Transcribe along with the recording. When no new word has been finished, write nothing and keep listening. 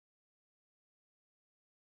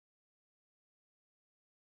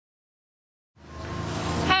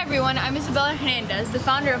everyone, I'm Izabella Hernandez, the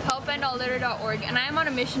founder of HelpEndAllLitter.org, and I am on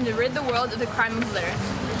a mission to rid the world of the crime of litter.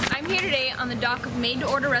 I'm here today on the dock of Made to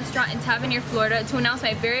Order Restaurant in Tavernier, Florida to announce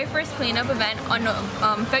my very first cleanup event on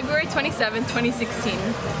February 27, 2016.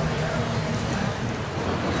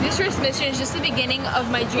 This first mission is just the beginning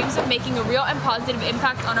of my dreams of making a real and positive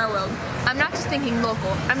impact on our world. I'm not just thinking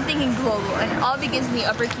local, I'm thinking global, and it all begins in the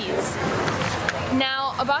Upper Keys.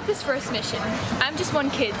 Now, about this first mission, I'm just one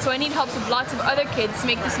kid, so I need help with lots of other kids to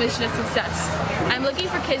make this mission a success. I'm looking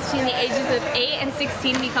for kids between the ages of 8 and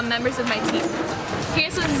 16 to become members of my team.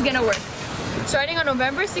 Here's how this is gonna work. Starting on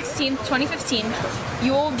November 16, 2015,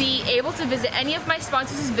 you will be able to visit any of my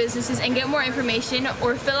sponsors' businesses and get more information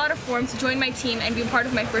or fill out a form to join my team and be a part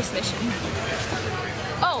of my first mission.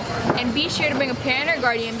 Oh, and be sure to bring a parent or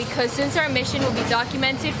guardian because since our mission will be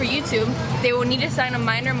documented for YouTube, they will need to sign a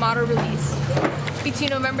minor model release.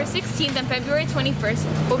 Between November 16th and February 21st,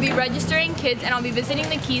 we'll be registering kids and I'll be visiting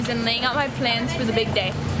the Keys and laying out my plans for the big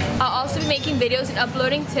day. I'll also be making videos and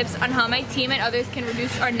uploading tips on how my team and others can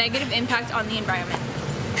reduce our negative impact on the environment.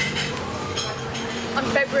 On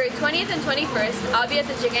February 20th and 21st, I'll be at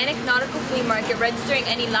the gigantic nautical flea market registering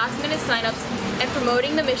any last-minute signups and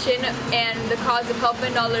promoting the mission and the cause of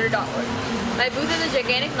HelpEndAllLitter.org. My booth at the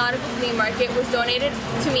gigantic nautical flea market was donated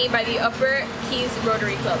to me by the Upper Keys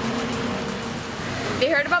Rotary Club. They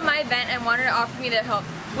heard about my event and wanted to offer me their help.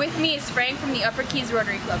 With me is Frank from the Upper Keys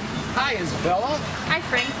Rotary Club. Hi, Izabella. Hi,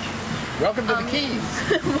 Frank. Welcome to the Keys.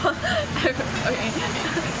 Okay.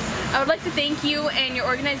 I would like to thank you and your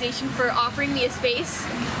organization for offering me a space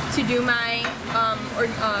to do my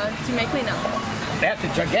cleanup. At the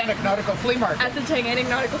gigantic nautical flea market. At the gigantic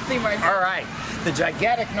nautical flea market. All right. The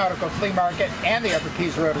gigantic nautical flea market and the Upper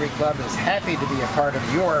Keys Rotary Club is happy to be a part of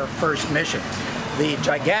your first mission. The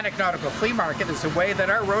gigantic nautical flea market is a way that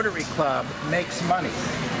our Rotary Club makes money.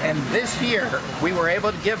 And this year, we were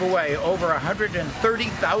able to give away over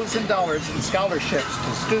 $130,000 in scholarships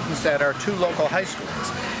to students at our 2 local high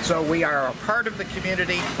schools. So we are a part of the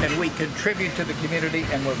community and we contribute to the community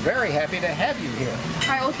and we're very happy to have you here. All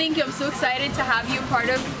right, well thank you. I'm so excited to have you part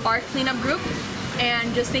of our cleanup group.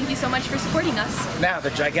 And just thank you so much for supporting us. Now,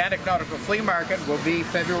 the gigantic nautical flea market will be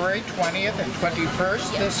February 20th and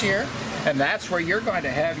 21st this year. And that's where you're going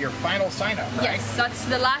to have your final sign-up, right? Yes, that's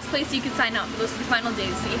the last place you can sign up. Those are the final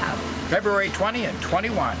days that you have. February 20 and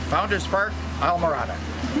 21, Founders Park, Islamorada.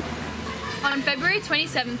 On February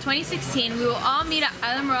 27, 2016, we will all meet at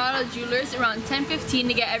Islamorada Jewelers around 10:15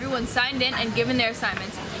 to get everyone signed in and given their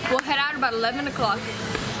assignments. We'll head out about 11 o'clock.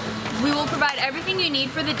 We will provide everything you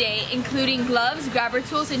need for the day, including gloves, grabber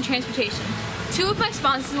tools, and transportation. 2 of my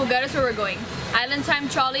sponsors will get us where we're going, Island Time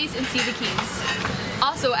Trolleys and See the Keys.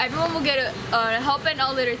 Also, everyone will get a Help End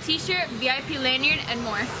All Litter t-shirt, VIP lanyard, and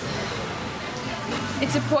more.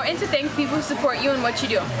 It's important to thank people who support you and what you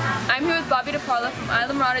do. I'm here with Bobby DePaula from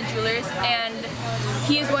Islamorada Jewelers, and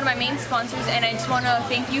he is one of my main sponsors, and I just want to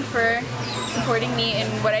thank you for supporting me in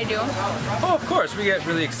what I do. Oh, of course. We get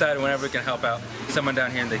really excited whenever we can help out someone down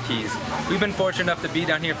here in the Keys. We've been fortunate enough to be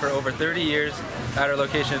down here for over 30 years at our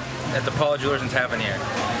location at the Paula Jewelers in Tavernier.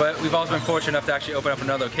 But we've also been fortunate enough to actually open up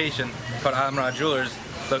another location called Islamorada Jewelers,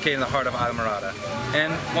 located in the heart of Islamorada.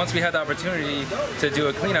 And once we had the opportunity to do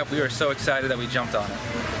a cleanup, we were so excited that we jumped on it.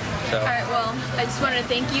 So. All right, well, I just wanted to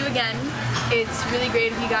thank you again. It's really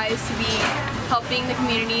great of you guys to be helping the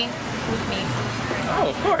community with me. Oh,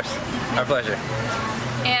 of course. Our pleasure.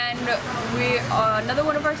 And another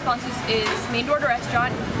one of our sponsors is Made to Order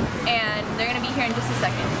Restaurant, and they're going to be here in just a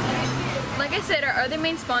second. Like I said, our other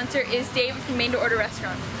main sponsor is David from Made to Order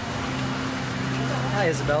Restaurant. Hi,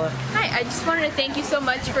 Izabella. Hi, I just wanted to thank you so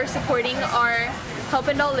much for supporting our Help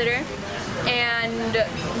End All Litter, and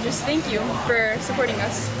just thank you for supporting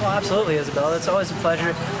us. Well, absolutely, Izabella. It's always a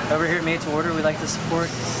pleasure. Over here at Made to Order, we like to support,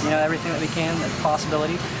 everything that we can, the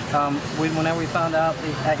possibility. Whenever we found out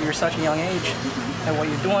that you're such a young age and what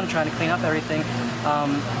you're doing, trying to clean up everything,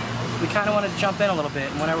 we kind of wanted to jump in a little bit.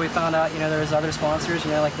 And whenever we found out, there was other sponsors,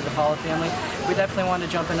 like the DePaula family, we definitely wanted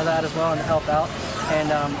to jump into that as well and help out. And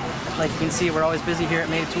like you can see, we're always busy here at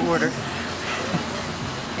Made to Order.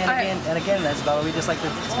 And again, Izabella, we just like to,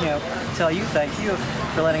 tell you thank you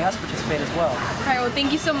for letting us participate as well. All right, well,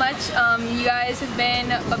 thank you so much. You guys have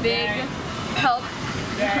been a big help,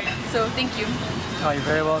 so thank you. Oh, you're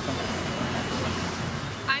very welcome.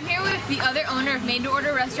 I'm here with the other owner of Made to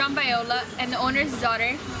Order Restaurant, Viola, and the owner's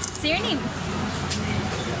daughter. Say your name.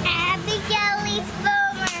 Abigail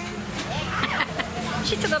Boomer.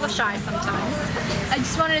 She's a little shy sometimes. I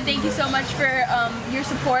just wanted to thank you so much for your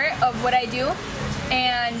support of what I do,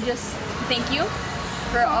 and just thank you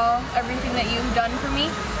for everything that you've done for me.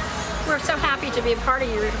 We're so happy to be a part of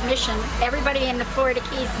your mission. Everybody in the Florida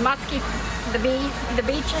Keys must keep the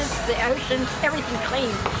beaches, the oceans, everything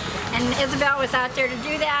clean. And Izabella was out there to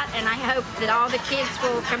do that, and I hope that all the kids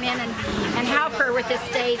will come in and help her with this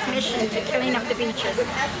day's mission to clean up the beaches.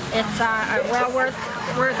 It's a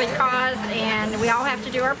worthy cause, and we all have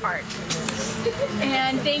to do our part.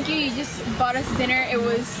 And thank you, you just bought us dinner. It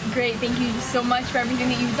was great. Thank you so much for everything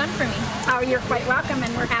that you've done for me. Oh, you're quite welcome,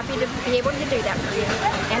 and we're happy to be able to do that for you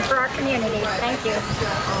and for our community. Thank you.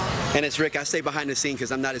 And it's Rick. I stay behind the scene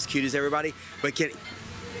because I'm not as cute as everybody, but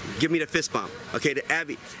give me the fist bump. Okay, to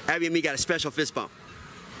Abby and me got a special fist bump.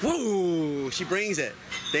 Woo! She brings it.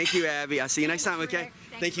 Thank you, Abby. I'll see you next time, okay?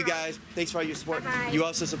 Thank you, guys. Thanks for all your support. Bye-bye. You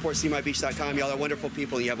also support SeeMyBeach.com. Y'all are wonderful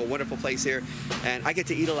people. You have a wonderful place here. And I get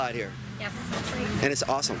to eat a lot here. Yes, that's right. And it's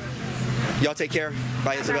awesome. Y'all take care.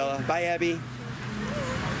 Bye, Izabella. Bye, Abby.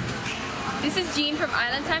 This is Jean from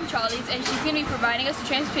Island Time Trolleys, and she's going to be providing us with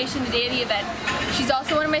transportation the day of the event. She's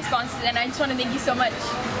also one of my sponsors, and I just want to thank you so much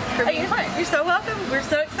for being part. You're so welcome. We're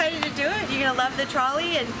so excited to do it. You're going to love the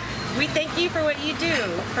trolley, and we thank you for what you do.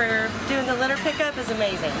 For doing the litter pickup is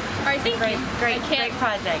amazing. All right, thank you. Great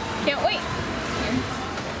project. Can't wait.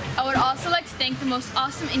 I would also like to thank the most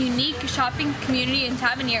awesome and unique shopping community in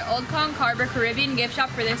Tavernier, Old Cong Harbor Caribbean Gift Shop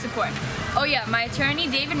for their support. Oh yeah, my attorney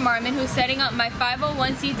David Marmon, who's setting up my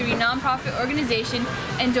 501c3 nonprofit organization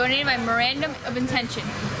and donated my memorandum of intention,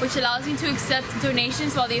 which allows me to accept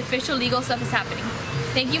donations while the official legal stuff is happening.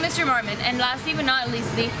 Thank you, Mr. Marmon. And lastly but not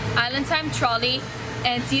least, the Island Time Trolley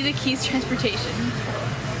and See the Keys Transportation.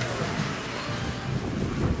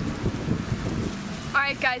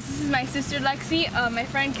 Alright guys, this is my sister Lexi, my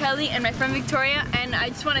friend Kelly, and my friend Victoria, and I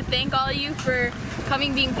just want to thank all of you for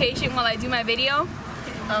coming, being patient while I do my video.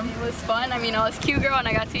 It was fun. I mean, I was a cute girl and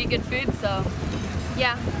I got to eat good food, so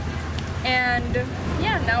yeah. And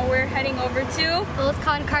yeah, now we're heading over to Old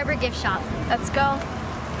Cong Harbor Gift Shop. Let's go.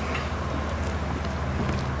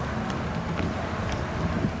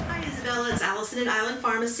 Hi Izabella, it's Allison at Island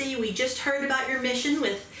Pharmacy. We just heard about your mission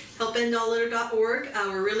with helpendalllitter.org.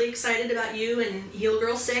 We're really excited about you and Heal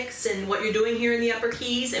Girl 6 and what you're doing here in the Upper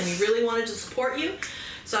Keys, and we really wanted to support you.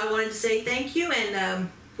 So I wanted to say thank you, and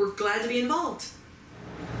we're glad to be involved.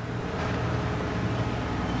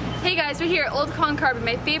 Hey guys, we're here at Old Cong Harbor,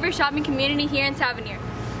 my favorite shopping community here in Tavernier.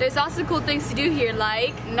 There's also cool things to do here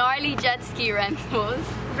like gnarly jet ski rentals,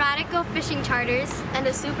 Radical fishing charters, and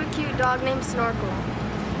a super cute dog named Snorkel.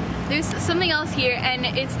 There's something else here, and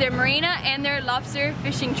it's their marina and their lobster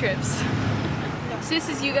fishing trips. So this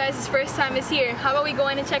is you guys' first time is here. How about we go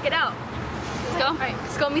in and check it out? Let's go. All right,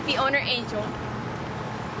 let's go meet the owner, Angel.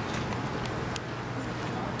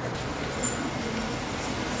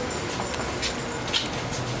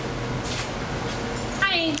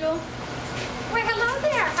 Hi, Angel. Well, hello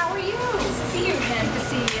there. How are you? Nice to see you again. Good to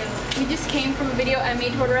see you. We just came from a video I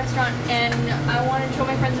made toward a restaurant, and I wanted to show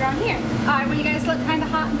my friends around here. All right, well, you guys look kind of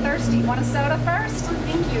hot and thirsty. Want a soda first? Oh,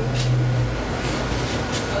 thank you.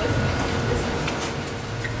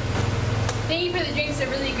 Thank you for the drinks. They're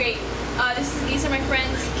really great. These are my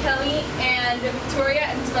friends Kelly and Victoria,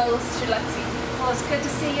 and this is my little sister Lexi. Well, it's good to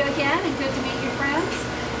see you again and good to meet your friends.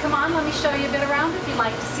 Come on, let me show you a bit around if you'd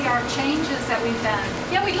like to see our changes that we've done.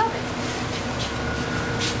 Yeah, we'd love it.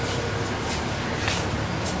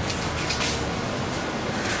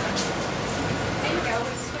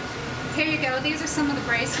 Here you go. These are some of the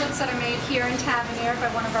bracelets that are made here in Tavernier by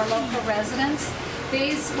one of our local residents.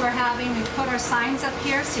 These we put our signs up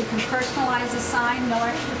here so you can personalize the sign, no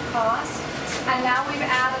extra cost. And now we've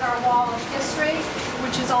added our wall of history,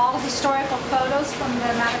 which is all historical photos from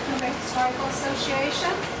the Matacumbe Historical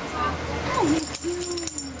Association. Oh, you're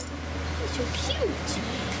so cute.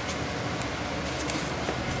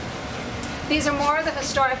 These are more of the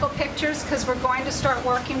historical pictures because we're going to start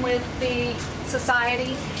working with the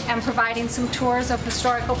society and providing some tours of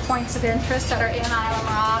historical points of interest that are in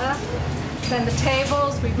Islamorada. Then the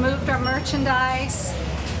tables, we've moved our merchandise.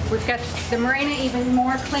 We've got the marina even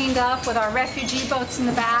more cleaned up with our refugee boats in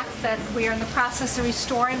the back that we are in the process of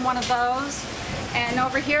restoring one of those. And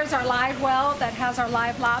over here is our live well that has our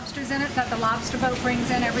live lobsters in it that the lobster boat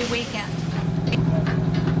brings in every weekend.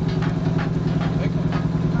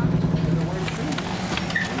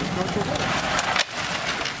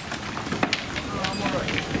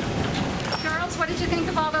 Girls, what did you think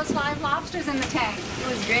of all those live lobsters in the tank? It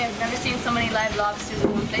was great. I've never seen so many live lobsters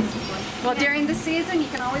in one place before. Well, during the season, you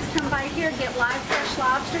can always come by here, get live fresh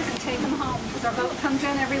lobsters, and take them home because our boat comes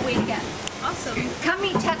in every weekend. Awesome. Come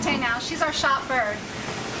meet Tete now. She's our shop bird.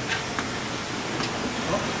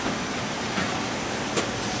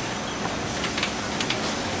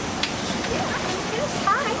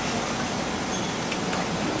 Hi.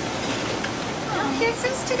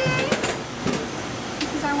 kisses today?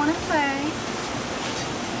 Because I want to play.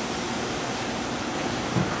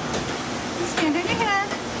 Stand on your head.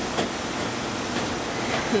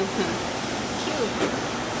 Cute.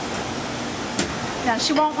 Now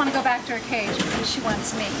she won't want to go back to her cage because she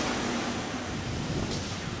wants me.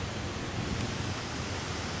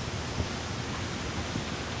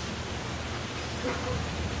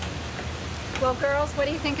 Well, girls, what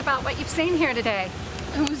do you think about what you've seen here today?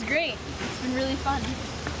 It was great. It's been really fun.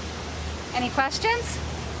 Any questions?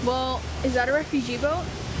 Well, is that a refugee boat?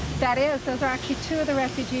 That is. Those are actually two of the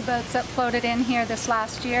refugee boats that floated in here this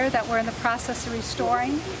last year that we're in the process of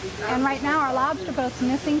restoring. And right now our lobster boat's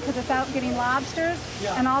missing because it's out getting lobsters,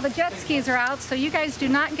 and all the jet skis are out, so you guys do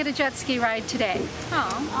not get a jet ski ride today.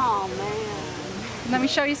 Oh man. Let me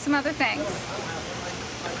show you some other things.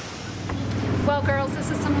 Well, girls,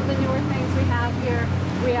 this is some of the newer things we have here.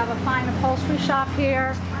 We have a fine upholstery shop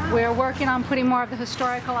here. We're working on putting more of the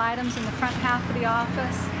historical items in the front half of the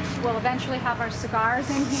office. We'll eventually have our cigars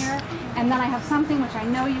in here. And then I have something which I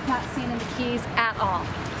know you've not seen in the Keys at all.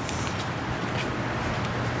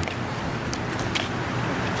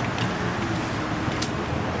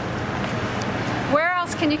 Where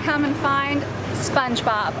else can you come and find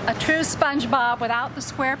SpongeBob? A true SpongeBob without the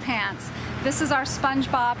square pants. This is our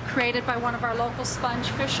SpongeBob created by one of our local sponge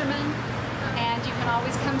fishermen, and you can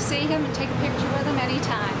always come see him and take a picture with him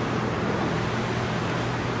anytime.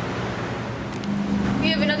 We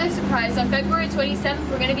have another surprise. On February 27th,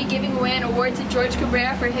 we're going to be giving away an award to George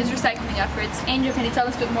Cabrera for his recycling efforts. Angel, can you tell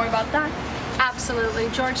us a bit more about that? Absolutely.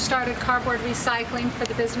 George started cardboard recycling for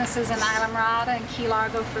the businesses in Islamorada and Key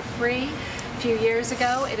Largo for free a few years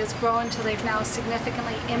ago. It has grown until they've now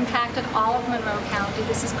significantly impacted all of Monroe County.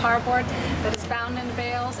 This is cardboard that is bound in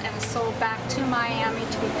bales and is sold back to Miami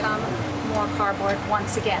to become more cardboard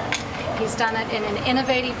once again. He's done it in an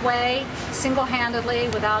innovative way, single-handedly,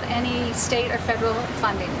 without any state or federal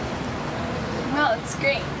funding. Well, it's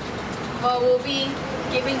great. Well, we'll be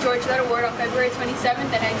giving George that award on February 27th,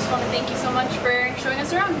 and I just want to thank you so much for showing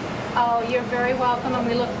us around. Oh, you're very welcome, and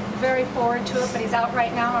we look very forward to it, but he's out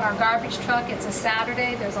right now on our garbage truck. It's a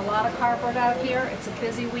Saturday. There's a lot of cardboard out here. It's a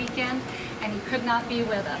busy weekend, and he could not be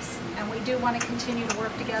with us. And we do want to continue to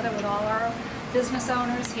work together with all our business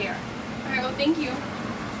owners here. All right, well, thank you.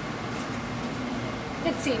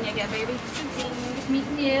 Good seeing you again, baby. Good seeing you. Good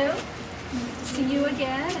meeting you. See you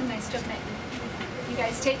again, and nice to meet you. You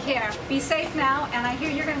guys take care. Be safe now, and I hear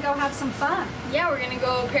you're going to go have some fun. Yeah, we're going to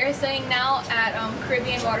go parasailing now at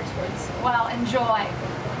Caribbean Water Sports. Well, enjoy.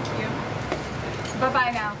 Thank you.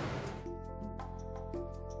 Bye-bye now.